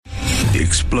The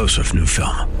explosive new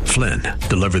film, Flynn,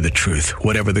 deliver the truth,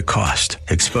 whatever the cost,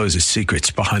 exposes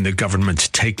secrets behind the government's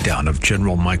takedown of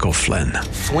General Michael Flynn.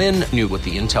 Flynn knew what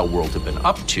the intel world had been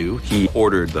up to. He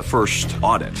ordered the first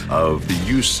audit of the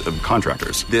use of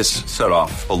contractors. This set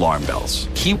off alarm bells.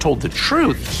 He told the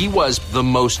truth. He was the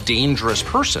most dangerous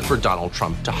person for Donald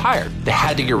Trump to hire. They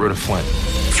had to get rid of Flynn.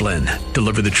 Flynn,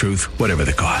 deliver the truth, whatever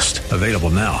the cost. Available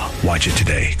now. Watch it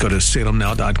today. Go to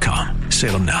salemnow.com.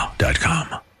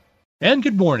 salemnow.com. And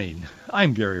good morning.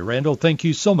 I'm Gary Randall. Thank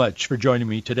you so much for joining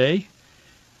me today.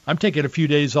 I'm taking a few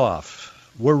days off.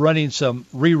 We're running some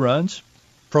reruns,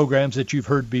 programs that you've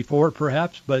heard before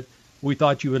perhaps, but we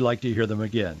thought you would like to hear them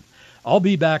again. I'll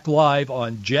be back live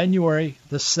on January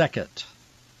the 2nd.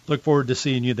 Look forward to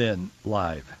seeing you then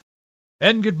live.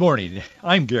 And good morning.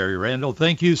 I'm Gary Randall.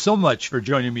 Thank you so much for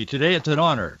joining me today. It's an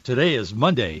honor. Today is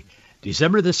Monday,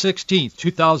 December the 16th,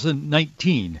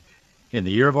 2019, in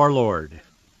the year of our Lord.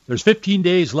 There's 15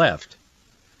 days left,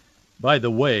 by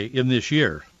the way, in this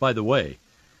year. By the way,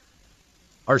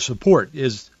 our support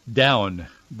is down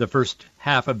the first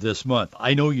half of this month.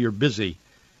 I know you're busy,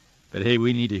 but hey,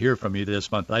 we need to hear from you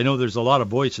this month. I know there's a lot of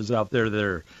voices out there that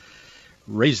are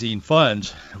raising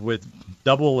funds with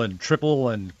double and triple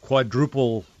and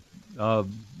quadruple, their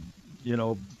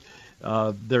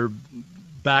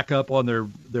backup on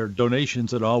their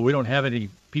donations and all. We don't have any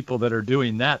people that are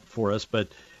doing that for us, but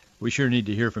we sure need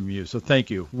to hear from you. So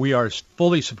thank you. We are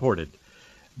fully supported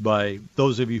by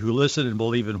those of you who listen and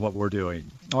believe in what we're doing.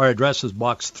 Our address is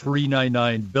Box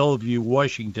 399, Bellevue,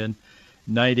 Washington,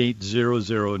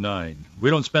 98009. We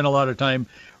don't spend a lot of time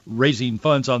raising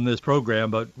funds on this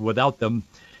program, but without them,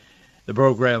 the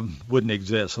program wouldn't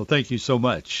exist. So thank you so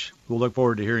much. We'll look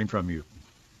forward to hearing from you.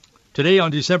 Today on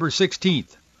December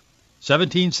 16th,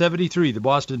 1773, the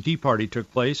Boston Tea Party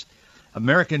took place.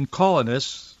 American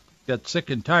colonists got sick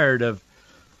and tired of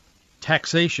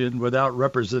taxation without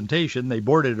representation. They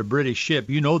boarded a British ship.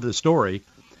 You know the story.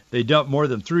 They dumped more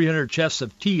than 300 chests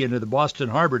of tea into the Boston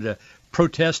harbor to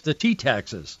protest the tea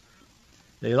taxes.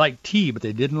 They liked tea, but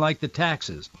they didn't like the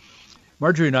taxes.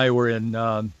 Marjorie and I were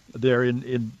there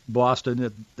in Boston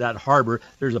at that harbor.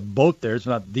 There's a boat there. It's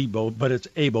not the boat, but it's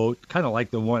a boat, kind of like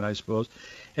the one, I suppose.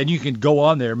 And you can go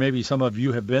on there. Maybe some of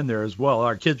you have been there as well.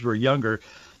 Our kids were younger,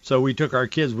 so we took our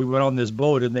kids. We went on this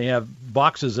boat, and they have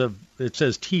boxes of, it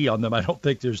says tea on them. I don't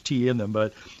think there's tea in them,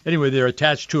 but anyway, they're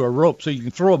attached to a rope, so you can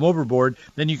throw them overboard.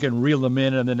 Then you can reel them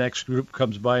in, and the next group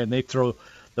comes by, and they throw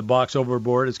the box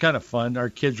overboard. It's kind of fun. Our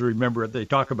kids remember it. They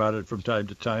talk about it from time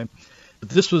to time. But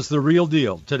this was the real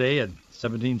deal today in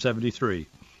 1773.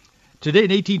 Today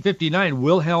in 1859,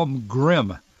 Wilhelm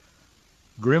Grimm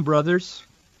brothers,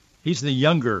 he's the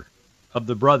younger of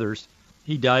the brothers.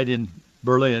 He died in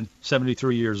Berlin,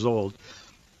 73 years old.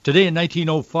 Today in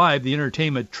 1905, the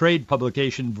entertainment trade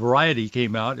publication Variety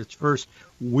came out, its first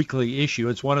weekly issue.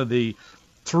 It's one of the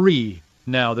three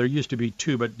now. There used to be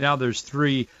two, but now there's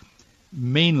three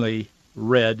mainly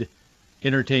read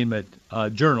entertainment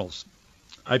journals.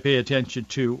 I pay attention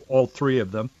to all three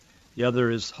of them. The other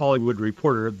is Hollywood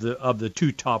Reporter. Of the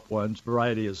two top ones,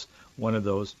 Variety is one of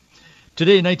those.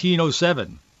 Today in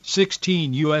 1907,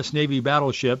 16 U.S. Navy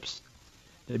battleships.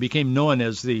 They became known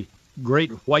as the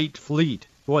Great White Fleet.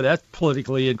 Boy, that's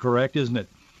politically incorrect, isn't it?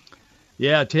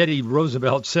 Yeah, Teddy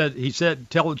Roosevelt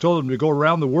told them to go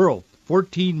around the world.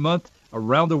 14-month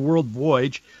around-the-world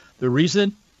voyage. The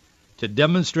reason? To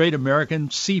demonstrate American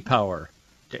sea power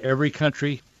to every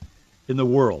country in the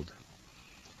world.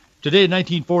 Today in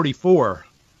 1944,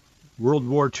 World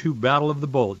War II Battle of the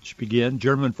Bulge began.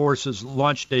 German forces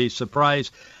launched a surprise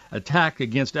attack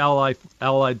against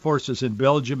Allied forces in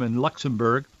Belgium and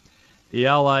Luxembourg. The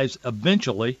Allies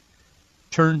eventually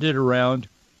turned it around,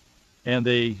 and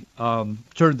they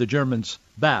turned the Germans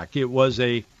back. It was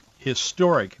a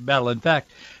historic battle. In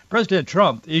fact, President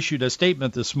Trump issued a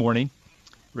statement this morning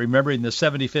remembering the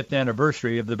 75th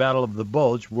anniversary of the Battle of the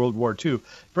Bulge, World War II. The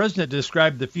president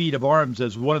described the feat of arms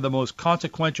as one of the most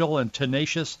consequential and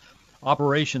tenacious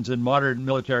operations in modern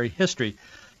military history.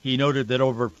 He noted that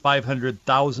over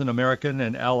 500,000 American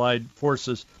and Allied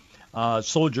forces,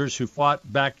 soldiers who fought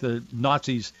back the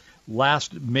Nazis'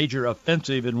 last major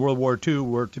offensive in World War II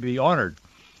were to be honored.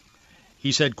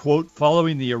 He said, quote,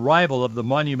 following the arrival of the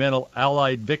monumental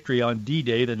Allied victory on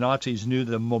D-Day, the Nazis knew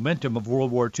the momentum of World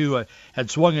War II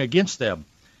had swung against them.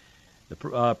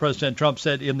 President Trump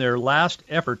said in their last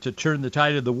effort to turn the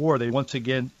tide of the war, they once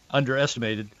again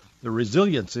underestimated the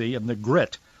resiliency and the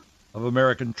grit of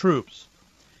American troops.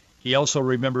 He also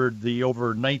remembered the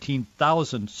over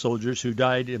 19,000 soldiers who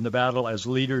died in the battle as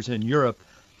leaders in Europe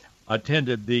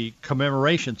attended the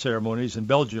commemoration ceremonies in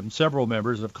Belgium. Several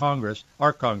members of Congress,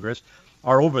 our Congress,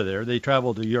 are over there. They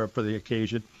traveled to Europe for the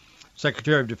occasion.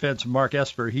 Secretary of Defense Mark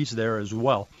Esper, he's there as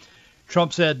well.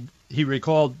 Trump said he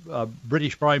recalled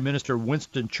British Prime Minister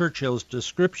Winston Churchill's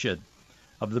description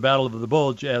of the Battle of the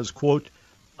Bulge as, quote,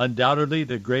 undoubtedly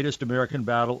the greatest American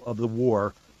battle of the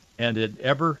war and an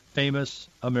ever-famous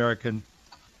American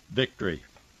victory.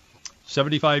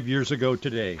 75 years ago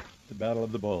today, the Battle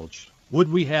of the Bulge.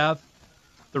 Would we have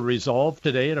the resolve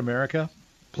today in America,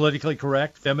 politically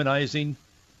correct, feminizing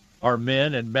our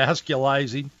men and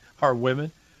masculizing our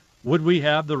women? Would we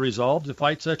have the resolve to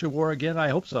fight such a war again? I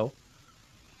hope so.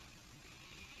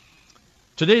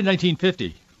 Today in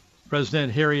 1950,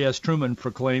 President Harry S. Truman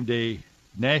proclaimed a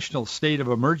national state of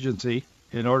emergency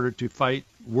in order to fight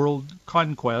world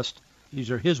conquest, these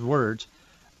are his words,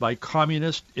 by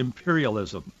communist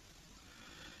imperialism.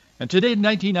 And today in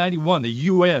 1991, the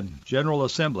UN General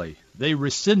Assembly, they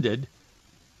rescinded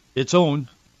its own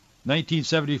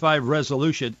 1975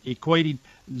 resolution equating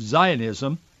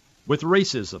Zionism with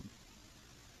racism.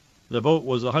 The vote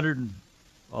was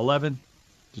 111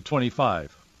 to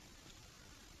 25.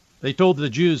 They told the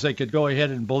Jews they could go ahead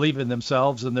and believe in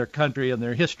themselves and their country and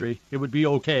their history. It would be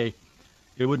okay.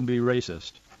 It wouldn't be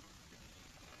racist.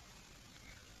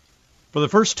 For the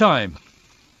first time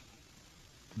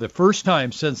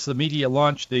since the media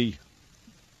launched the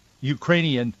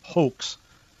Ukrainian hoax,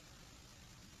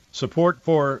 support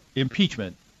for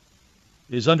impeachment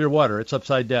is underwater. It's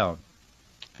upside down.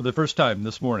 For the first time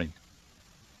this morning.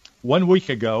 1 week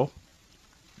ago,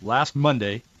 last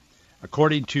Monday,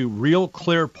 according to Real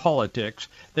Clear Politics,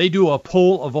 they do a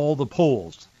poll of all the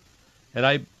polls. And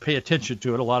I pay attention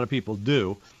to it. A lot of people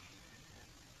do.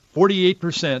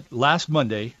 48% last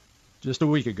Monday, just a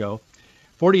week ago,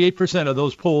 48% of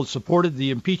those polls supported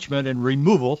the impeachment and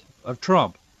removal of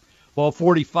Trump, while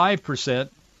 45%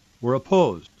 were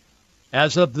opposed.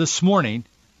 As of this morning,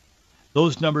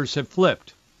 those numbers have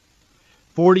flipped.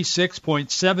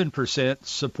 46.7%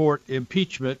 support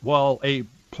impeachment, while a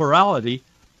plurality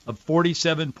of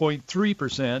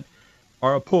 47.3%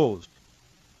 are opposed.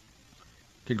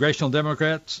 Congressional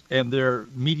Democrats and their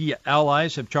media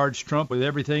allies have charged Trump with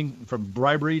everything from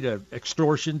bribery to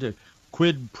extortion to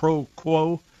quid pro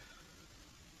quo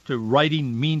to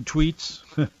writing mean tweets.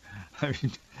 I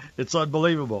mean, it's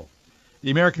unbelievable.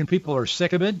 The American people are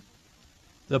sick of it.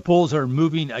 The polls are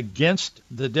moving against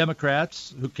the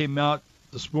Democrats, who came out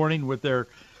this morning with their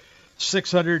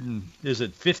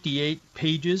 658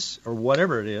 pages or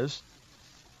whatever it is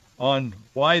on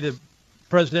why the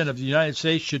President of the United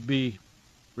States should be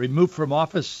removed from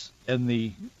office and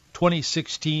the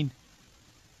 2016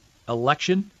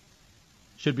 election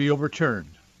should be overturned.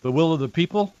 The will of the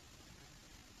people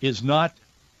is not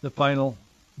the final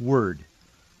word,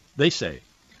 they say.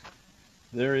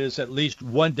 There is at least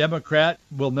one Democrat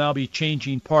will now be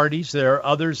changing parties. There are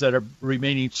others that are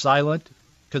remaining silent,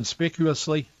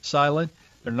 conspicuously silent.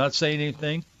 They're not saying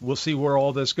anything. We'll see where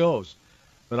all this goes.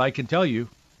 But I can tell you,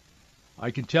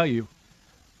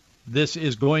 this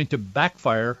is going to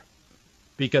backfire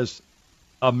because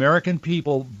American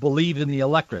people believe in the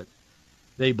electorate.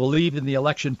 They believe in the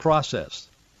election process.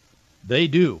 They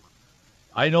do.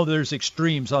 I know there's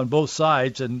extremes on both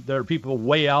sides, and there are people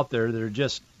way out there that are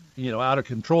just, out of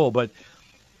control. But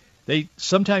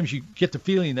sometimes you get the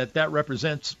feeling that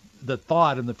represents the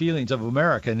thought and the feelings of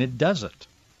America, and it doesn't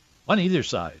on either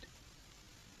side.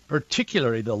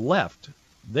 Particularly the left.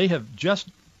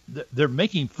 They're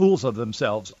making fools of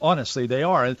themselves. Honestly, they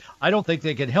are. And I don't think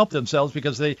they can help themselves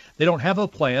because they don't have a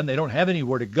plan. They don't have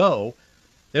anywhere to go.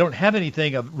 They don't have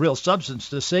anything of real substance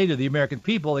to say to the American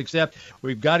people except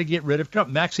we've got to get rid of Trump.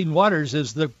 Maxine Waters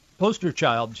is the poster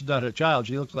child. She's not a child.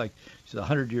 She looks like she's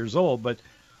 100 years old, but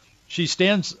she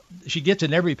gets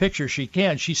in every picture she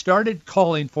can. She started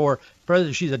calling for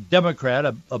president. She's a Democrat,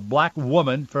 a black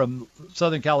woman from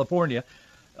Southern California,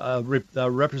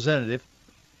 representative,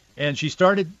 and she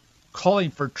started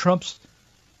calling for Trump's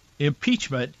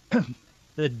impeachment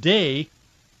the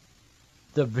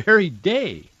very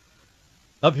day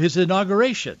of his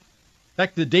inauguration. In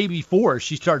fact, the day before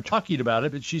she started talking about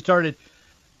it, but she started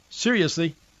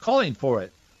seriously calling for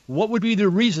it. What would be the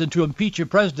reason to impeach a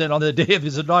president on the day of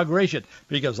his inauguration?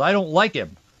 Because I don't like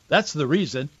him. That's the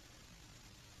reason.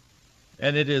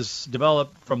 And it has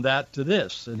developed from that to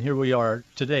this. And here we are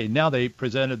today. Now they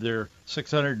presented their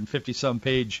 650-some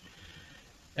page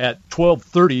at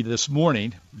 12:30 this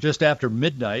morning, just after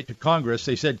midnight, to Congress.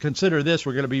 They said, consider this.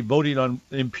 We're going to be voting on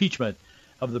impeachment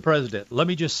of the president. Let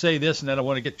me just say this, and then I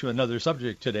want to get to another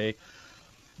subject today.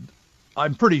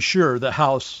 I'm pretty sure the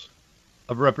House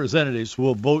of Representatives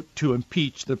will vote to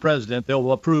impeach the president. They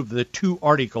will approve the two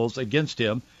articles against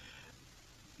him,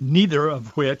 neither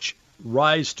of which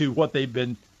rise to what they've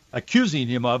been accusing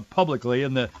him of publicly,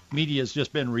 and the media has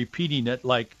just been repeating it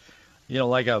like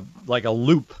a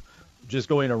loop, just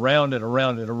going around and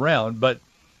around and around. But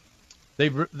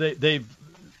they've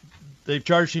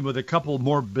charged him with a couple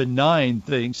more benign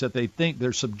things that they think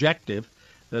they're subjective,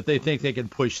 that they think they can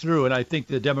push through, and I think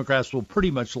the Democrats will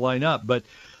pretty much line up. But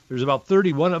there's about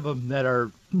 31 of them that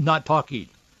are not talking.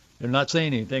 They're not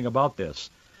saying anything about this.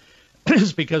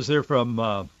 It's because they're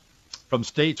from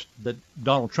states that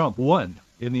Donald Trump won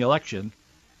in the election,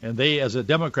 and they, as a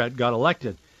Democrat, got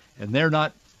elected, and they're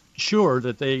not sure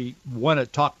that they want to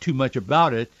talk too much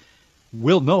about it.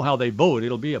 We'll know how they vote.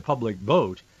 It'll be a public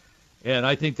vote. And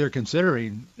I think they're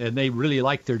considering, and they really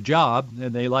like their job,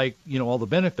 and they like, all the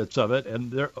benefits of it,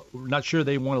 and they're not sure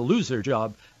they want to lose their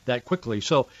job that quickly.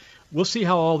 So we'll see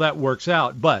how all that works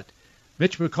out. But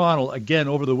Mitch McConnell, again,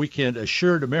 over the weekend,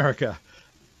 assured America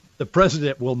the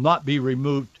president will not be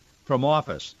removed from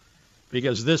office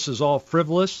because this is all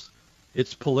frivolous,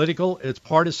 it's political, it's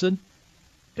partisan,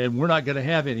 and we're not going to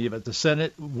have any of it. The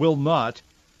Senate will not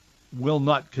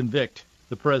convict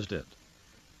the president.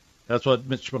 That's what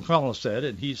Mitch McConnell said,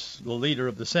 and he's the leader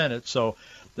of the Senate. So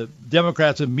the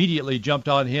Democrats immediately jumped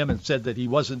on him and said that he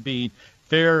wasn't being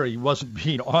fair, he wasn't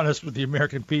being honest with the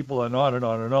American people, and on and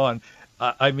on and on.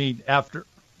 I mean, after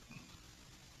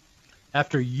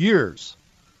years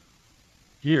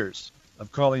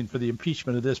of calling for the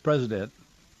impeachment of this president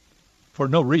for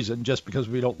no reason, just because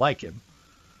we don't like him,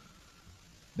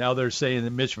 now they're saying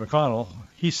that Mitch McConnell,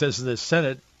 he says the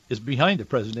Senate is behind the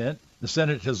president. The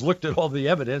Senate has looked at all the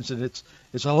evidence, and it's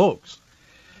a hoax.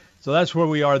 So that's where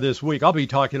we are this week. I'll be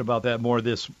talking about that more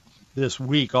this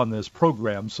week on this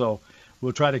program, so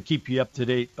we'll try to keep you up to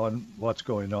date on what's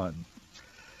going on.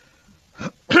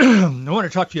 I want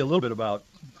to talk to you a little bit about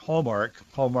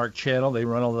Hallmark Channel. They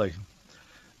run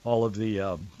all of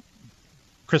the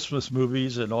Christmas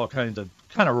movies and all kinds of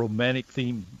kind of romantic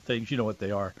themed things. You know what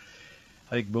they are.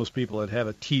 I think most people that have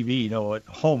a TV know what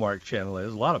Hallmark Channel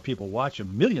is. A lot of people watch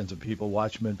them. Millions of people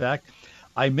watch them. In fact,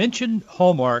 I mentioned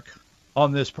Hallmark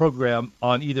on this program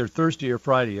on either Thursday or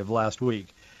Friday of last week.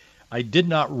 I did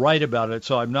not write about it,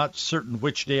 so I'm not certain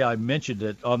which day I mentioned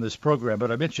it on this program,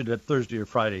 but I mentioned it Thursday or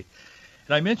Friday.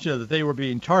 And I mentioned that they were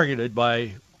being targeted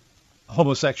by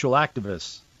homosexual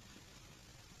activists.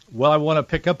 Well, I want to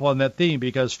pick up on that theme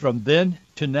because from then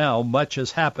to now, much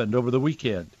has happened over the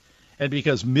weekend. And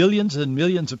because millions and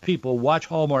millions of people watch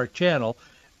Hallmark Channel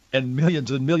and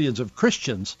millions of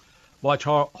Christians watch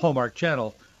Hallmark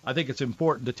Channel, I think it's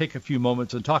important to take a few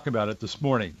moments and talk about it this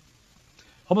morning.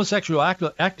 Homosexual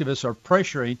activists are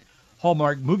pressuring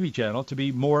Hallmark Movie Channel to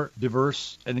be more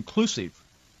diverse and inclusive,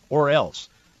 or else.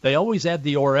 They always add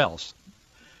the or else.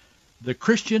 The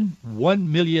Christian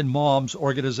 1 Million Moms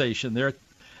organization, they're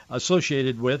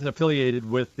affiliated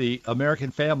with the American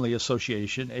Family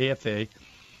Association, AFA.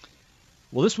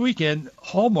 Well, this weekend,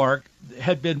 Hallmark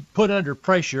had been put under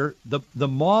pressure. The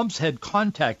moms had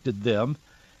contacted them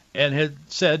and had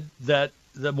said that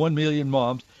the 1 Million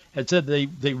Moms had said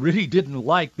they really didn't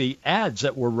like the ads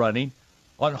that were running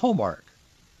on Hallmark.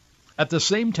 At the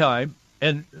same time,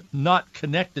 and not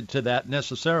connected to that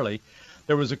necessarily,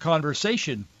 there was a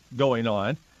conversation going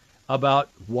on about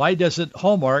why doesn't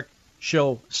Hallmark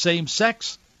show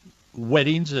same-sex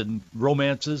weddings and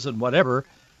romances and whatever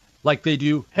like they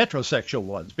do heterosexual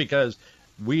ones, because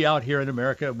we out here in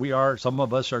America, some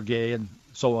of us are gay and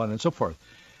so on and so forth.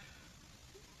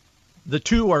 The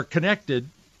two are connected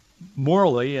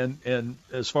morally and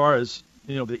as far as,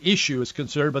 the issue is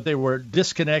concerned, but they were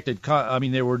disconnected.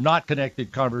 They were not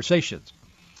connected conversations.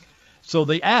 So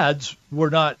the ads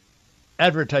were not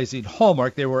advertising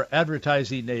Hallmark. They were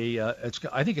advertising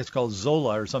I think it's called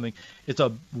Zola or something. It's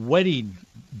a wedding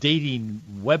dating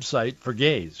website for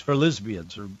gays, for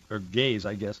lesbians or gays,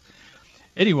 I guess.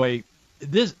 Anyway,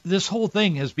 this whole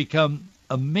thing has become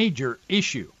a major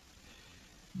issue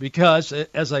because,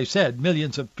 as I said,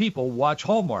 millions of people watch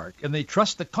Hallmark and they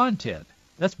trust the content.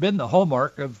 That's been the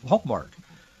hallmark of Hallmark.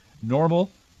 Normal,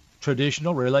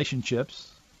 traditional relationships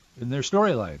in their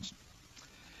storylines.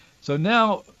 So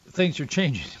now things are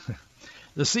changing.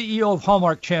 The CEO of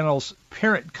Hallmark Channel's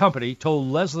parent company told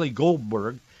Leslie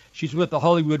Goldberg, she's with the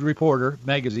Hollywood Reporter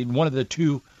magazine, one of the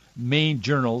two main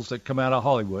journals that come out of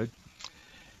Hollywood.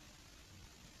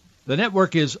 The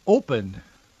network is open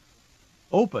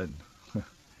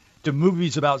to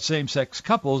movies about same-sex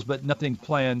couples, but nothing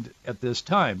planned at this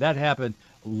time. That happened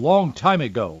a long time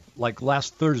ago, like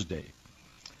last Thursday.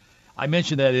 I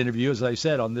mentioned that interview, as I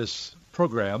said, on this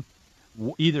program,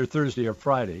 either Thursday or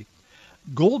Friday.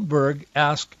 Goldberg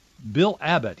asked Bill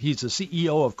Abbott, he's the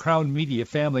CEO of Crown Media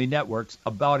Family Networks,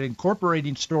 about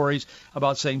incorporating stories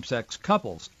about same-sex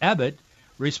couples. Abbott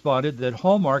responded that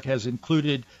Hallmark has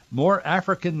included more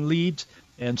African leads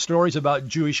and stories about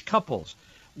Jewish couples.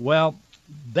 Well,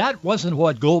 that wasn't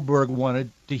what Goldberg wanted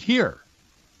to hear.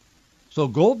 So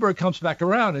Goldberg comes back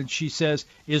around and she says,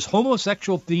 is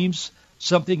homosexual themes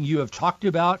something you have talked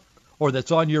about or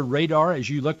that's on your radar as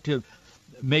you look to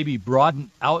maybe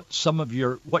broaden out some of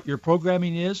what your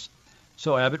programming is?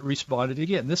 So Abbott responded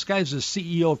again. This guy's the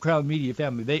CEO of Crown Media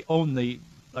Family. They own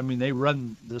they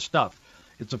run the stuff.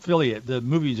 It's affiliate. The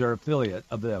movies are affiliate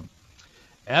of them.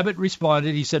 Abbott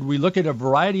responded. He said, we look at a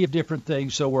variety of different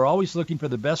things, so we're always looking for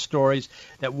the best stories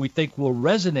that we think will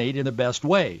resonate in the best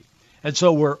way. And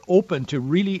so we're open to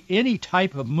really any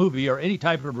type of movie or any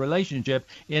type of relationship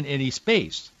in any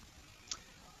space.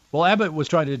 Well, Abbott was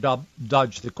trying to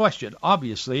dodge the question.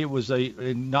 Obviously, it was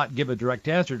not give a direct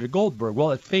answer to Goldberg.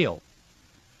 Well, it failed.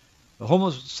 The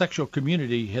homosexual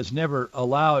community has never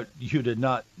allowed you to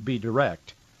not be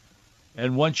direct.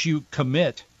 And once you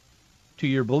commit to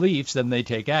your beliefs, then they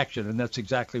take action. And that's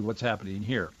exactly what's happening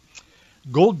here.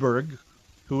 Goldberg,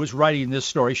 who is writing this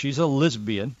story, she's a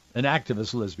lesbian, an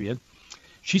activist lesbian.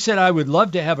 She said, I would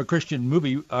love to have a Christian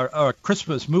movie or a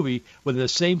Christmas movie with a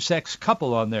same-sex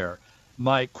couple on there.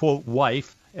 My, quote,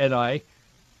 wife and I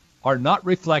are not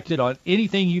reflected on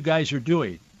anything you guys are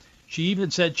doing. She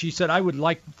even said, I would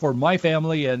like for my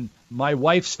family and my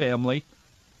wife's family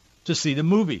to see the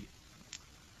movie.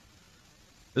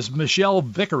 This Michelle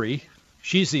Vickery,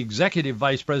 she's the executive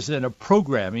vice president of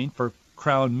programming for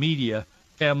Crown Media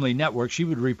Family Network. She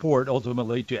would report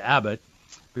ultimately to Abbott,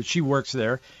 but she works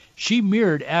there. She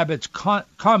mirrored Abbott's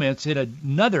comments in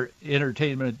another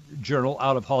entertainment journal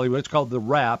out of Hollywood. It's called The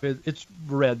Wrap. It's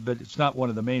red, but it's not one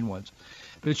of the main ones.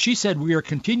 But she said, we are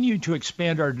continuing to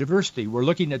expand our diversity. We're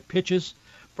looking at pitches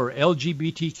for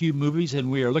LGBTQ movies, and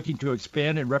we are looking to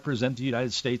expand and represent the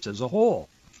United States as a whole.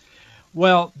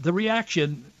 Well, the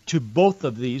reaction to both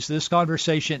of these, this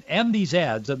conversation and these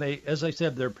ads, and they, as I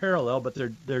said, they're parallel, but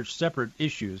they're separate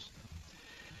issues.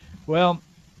 Well,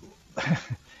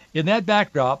 in that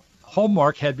backdrop,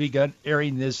 Hallmark had begun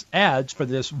airing these ads for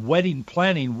this wedding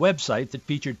planning website that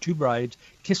featured two brides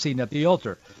kissing at the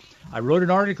altar. I wrote an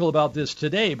article about this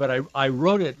today, but I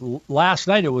wrote it last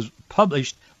night. It was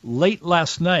published late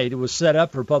last night. It was set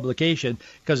up for publication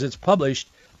because it's published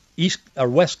East or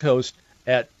West Coast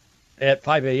at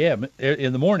 5 a.m.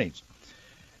 in the mornings.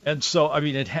 And so, I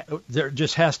mean, there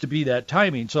just has to be that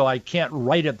timing. So I can't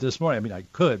write it this morning. I mean, I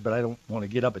could, but I don't want to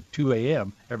get up at 2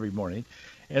 a.m. every morning.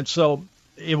 And so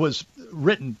it was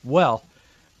written well.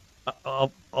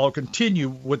 I'll continue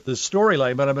with the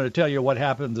storyline, but I'm going to tell you what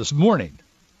happened this morning.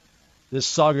 This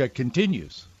saga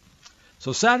continues.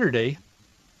 So Saturday,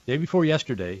 day before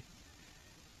yesterday,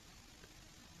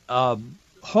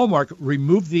 Hallmark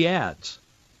removed the ads.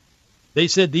 They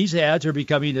said these ads are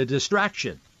becoming a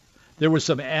distraction. There were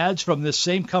some ads from this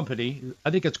same company, I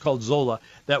think it's called Zola,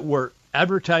 that were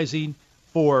advertising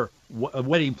for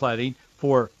wedding planning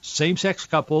for same-sex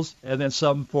couples and then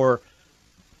some for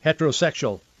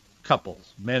heterosexual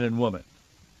couples, men and women,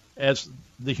 as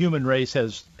the human race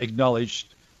has acknowledged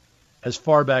as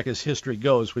far back as history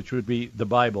goes, which would be the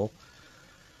Bible.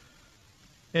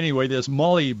 Anyway, this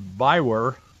Molly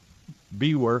Biwer,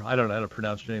 I don't know how to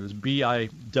pronounce her name, it's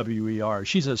Biwer.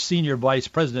 She's a senior vice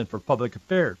president for public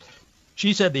affairs.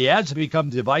 She said the ads have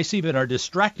become divisive and are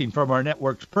distracting from our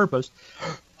network's purpose.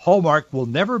 Hallmark will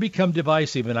never become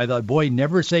divisive. And I thought, boy,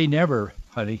 never say never,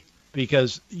 honey,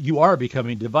 because you are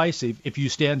becoming divisive if you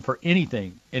stand for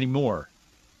anything anymore.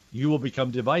 You will become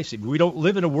divisive. We don't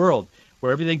live in a world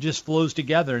where everything just flows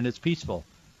together and it's peaceful.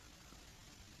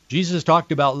 Jesus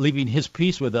talked about leaving his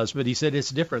peace with us, but he said it's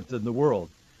different than the world.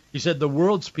 He said the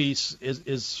world's peace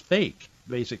is fake,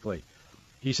 basically.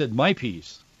 He said, my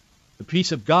peace, the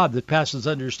peace of God that passes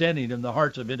understanding in the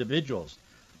hearts of individuals,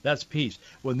 that's peace.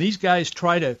 When these guys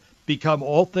try to become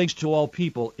all things to all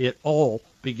people, it all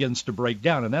begins to break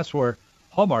down, and that's where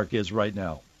Hallmark is right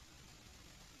now.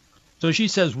 So she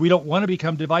says, we don't want to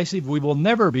become divisive. We will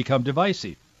never become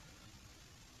divisive.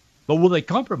 But will they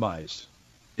compromise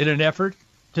in an effort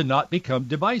to not become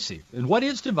divisive? And what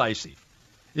is divisive?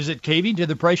 Is it caving to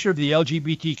the pressure of the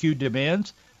LGBTQ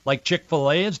demands like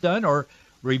Chick-fil-A has done, or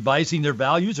revising their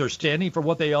values, or standing for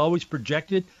what they always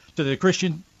projected to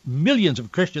the millions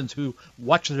of Christians who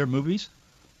watch their movies,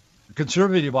 a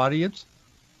conservative audience?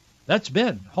 That's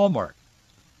been Hallmark.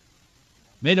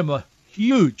 Made them a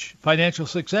huge financial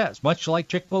success, much like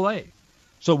Chick-fil-A.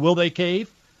 So will they cave?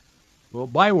 Well,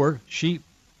 Biwer, she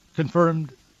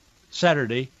confirmed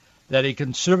Saturday that a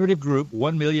conservative group,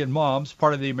 1 Million Moms,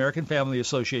 part of the American Family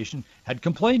Association, had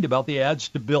complained about the ads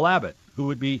to Bill Abbott, who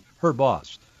would be her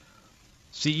boss,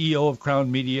 CEO of Crown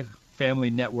Media Family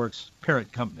Network's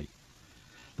parent company.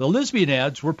 The lesbian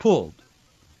ads were pulled.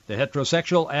 The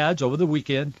heterosexual ads over the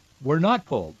weekend were not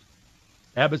pulled.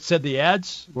 Abbott said the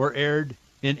ads were aired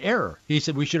in error. He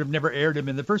said we should have never aired them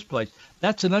in the first place.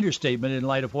 That's an understatement in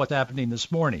light of what's happening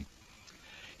this morning.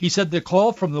 He said the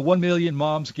call from the 1 Million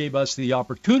Moms gave us the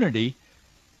opportunity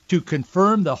to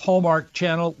confirm the Hallmark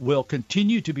Channel will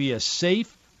continue to be a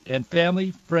safe and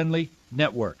family-friendly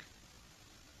network.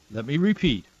 Let me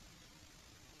repeat.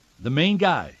 The main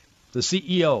guy, the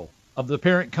CEO of the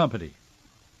parent company,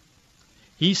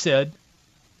 he said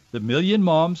the Million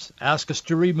Moms asked us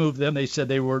to remove them. They said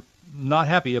they were not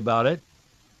happy about it.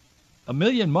 1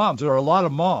 million moms are a lot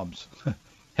of moms,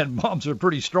 and moms are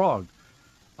pretty strong.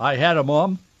 I had a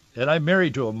mom, and I'm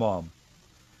married to a mom.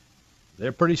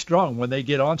 They're pretty strong when they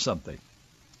get on something.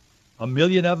 1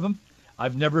 million of them,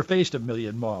 I've never faced 1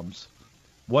 million moms,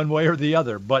 one way or the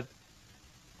other, but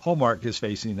Hallmark is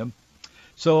facing them.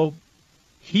 So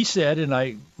he said, and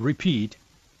I repeat,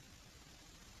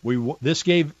 this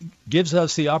gives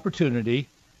us the opportunity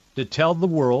to tell the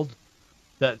world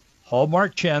that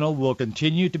Hallmark Channel will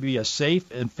continue to be a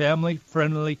safe and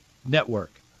family-friendly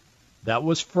network. That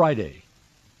was Friday.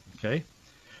 Okay?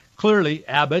 Clearly,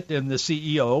 Abbott and the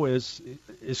CEO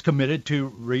is committed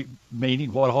to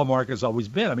remaining what Hallmark has always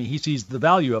been. I mean, he sees the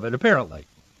value of it, apparently.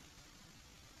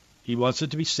 He wants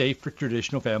it to be safe for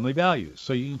traditional family values.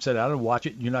 So you can sit down and watch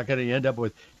it, and you're not going to end up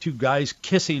with two guys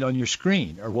kissing on your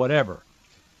screen or whatever.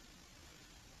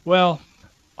 Well,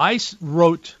 I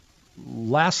wrote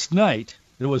last night,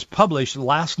 it was published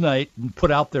last night and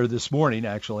put out there this morning,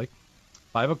 actually,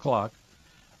 5 o'clock.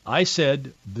 I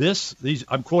said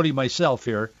I'm quoting myself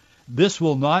here, this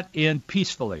will not end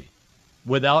peacefully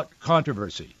without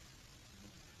controversy.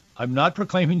 I'm not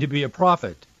proclaiming to be a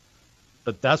prophet,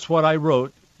 but that's what I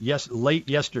wrote late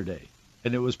yesterday,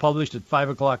 and it was published at 5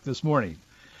 o'clock this morning.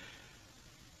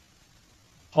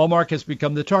 Hallmark has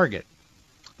become the target.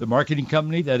 The marketing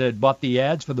company that had bought the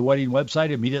ads for the wedding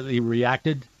website immediately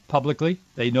reacted publicly.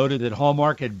 They noted that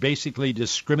Hallmark had basically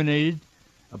discriminated,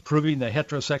 approving the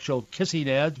heterosexual kissing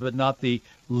ads, but not the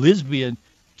lesbian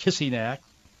kissing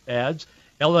ads.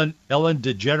 Ellen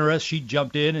DeGeneres, she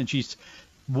jumped in and she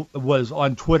was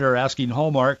on Twitter asking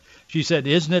Hallmark. She said,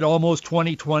 "Isn't it almost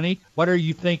 2020? What are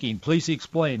you thinking? Please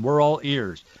explain. We're all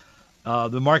ears."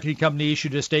 The marketing company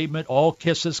issued a statement. All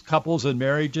kisses, couples, and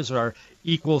marriages are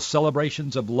equal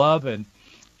celebrations of love,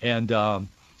 and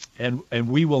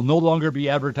we will no longer be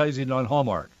advertising on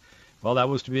Hallmark. Well, that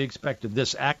was to be expected.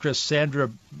 This actress,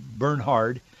 Sandra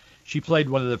Bernhard, she played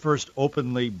one of the first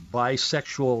openly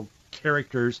bisexual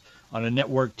characters on a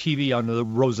network TV on the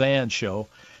Roseanne show.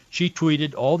 She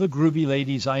tweeted, "All the groovy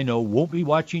ladies I know won't be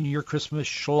watching your Christmas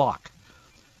schlock.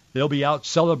 They'll be out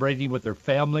celebrating with their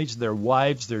families, their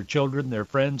wives, their children, their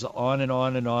friends, on and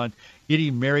on and on,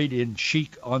 getting married in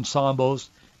chic ensembles.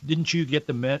 Didn't you get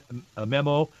the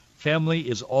memo? Family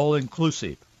is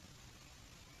all-inclusive."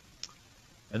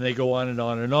 And they go on and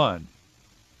on and on.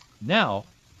 Now,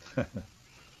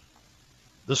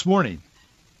 this morning,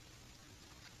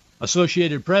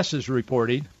 Associated Press is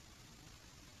reporting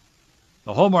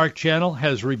the Hallmark Channel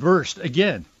has reversed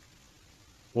again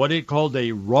what it called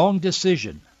a wrong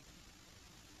decision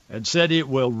and said it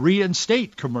will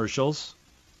reinstate commercials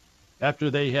after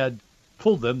they had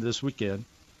pulled them this weekend,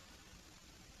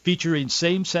 featuring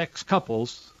same-sex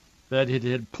couples that it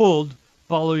had pulled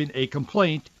following a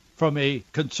complaint from a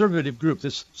conservative group,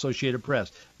 this Associated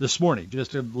Press, this morning,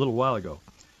 just a little while ago.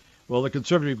 Well, the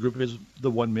conservative group is the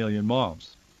 1 Million Moms,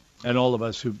 and all of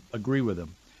us who agree with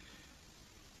them.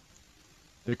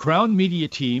 The Crown Media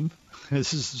team,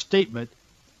 this is a statement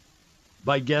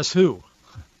by guess who?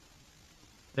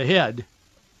 The head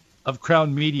of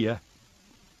Crown Media,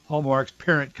 Hallmark's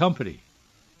parent company,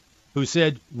 who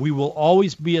said, "We will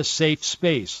always be a safe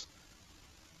space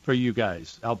for you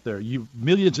guys out there, you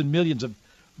millions and millions of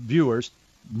viewers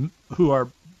who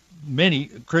are many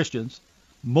Christians,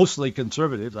 mostly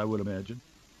conservatives, I would imagine."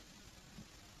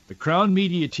 The Crown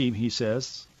Media team, he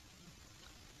says,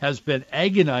 has been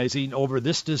agonizing over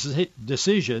this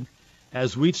decision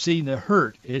as we've seen the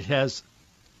hurt it has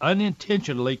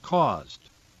unintentionally caused.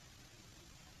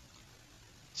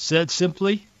 Said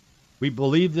simply, we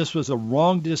believe this was a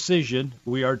wrong decision.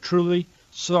 We are truly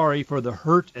sorry for the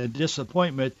hurt and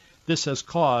disappointment this has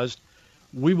caused.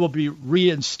 We will be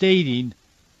reinstating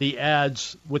the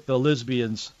ads with the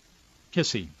lesbians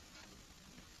kissing.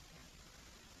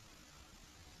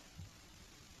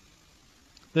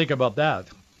 Think about that.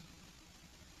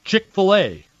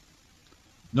 Chick-fil-A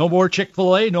No more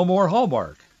Chick-fil-A, no more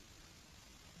Hallmark.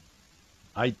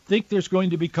 I think there's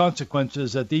going to be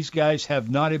consequences that these guys have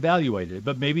not evaluated,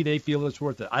 but maybe they feel it's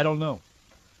worth it. I don't know.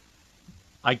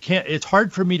 It's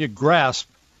hard for me to grasp.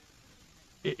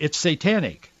 It's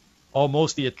satanic,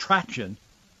 almost, the attraction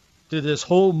to this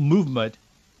whole movement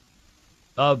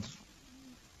of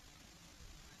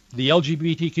the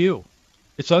LGBTQ.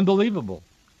 It's unbelievable.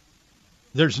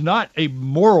 There's not a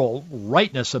moral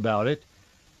rightness about it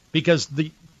because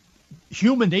the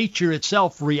human nature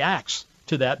itself reacts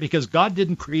to that because God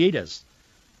didn't create us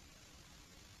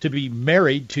to be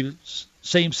married to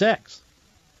same sex.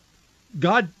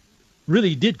 God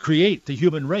really did create the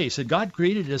human race, and God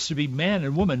created us to be man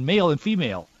and woman, male and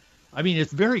female. I mean,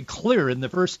 it's very clear in the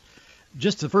first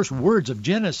words of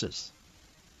Genesis.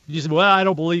 You say, well, I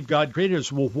don't believe God created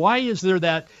us. Well, why is there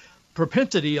that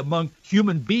propensity among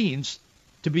human beings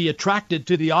to be attracted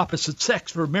to the opposite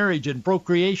sex for marriage and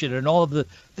procreation and all of the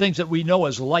things that we know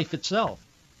as life itself?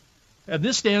 And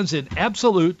this stands in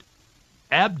absolute,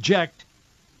 abject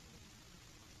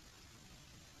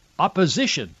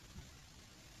opposition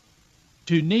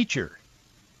to nature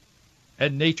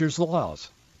and nature's laws.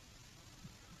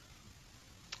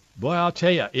 Boy, I'll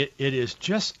tell you, it is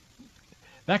just...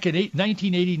 Back in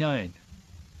 1989,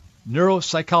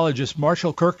 neuropsychologists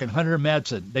Marshall Kirk and Hunter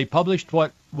Madsen, they published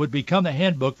what would become the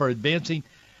handbook for advancing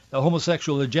the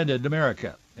homosexual agenda in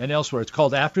America and elsewhere. It's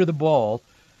called After the Ball,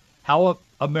 How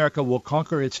America Will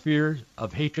Conquer Its Fear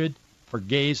of Hatred for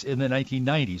Gays in the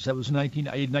 1990s. That was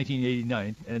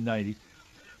 1989 and 90s.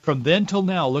 From then till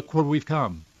now, look where we've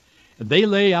come. And they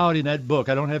lay out in that book,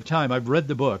 I don't have time, I've read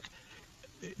the book,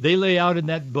 they lay out in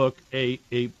that book a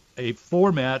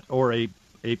format or a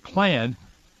plan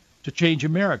to change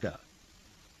America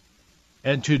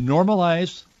and to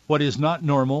normalize what is not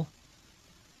normal,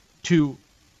 to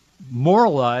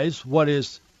moralize what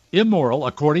is immoral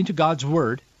according to God's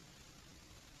word.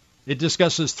 It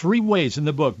discusses 3 ways in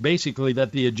the book, basically,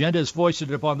 that the agenda is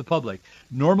foisted upon the public.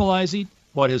 Normalizing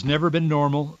what has never been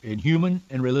normal in human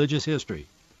and religious history.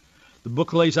 The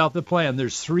book lays out the plan.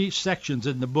 There's 3 sections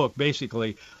in the book,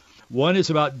 basically. One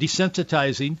is about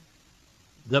desensitizing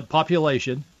the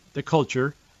population, the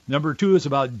culture. Number 2 is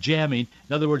about jamming.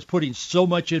 In other words, putting so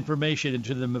much information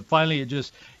into them, and finally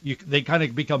they kind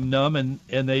of become numb and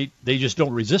they just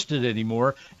don't resist it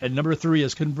anymore. And number 3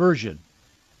 is conversion.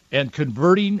 And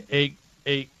converting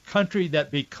a country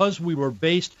that, because we were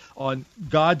based on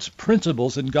God's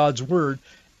principles and God's word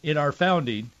in our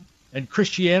founding, and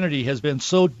Christianity has been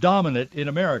so dominant in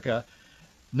America,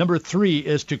 number 3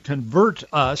 is to convert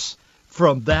us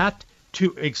from that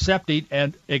to accepting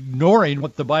and ignoring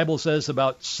what the Bible says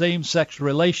about same-sex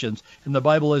relations. And the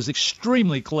Bible is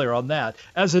extremely clear on that,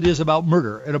 as it is about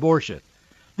murder and abortion.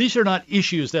 These are not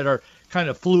issues that are kind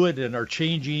of fluid and are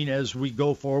changing as we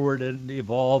go forward and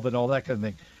evolve and all that kind of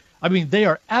thing. I mean, they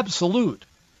are absolute.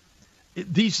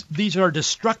 These are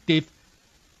destructive.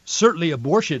 Certainly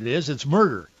abortion is, it's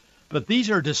murder. But these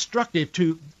are destructive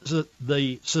to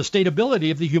the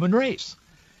sustainability of the human race.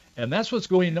 And that's what's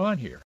going on here.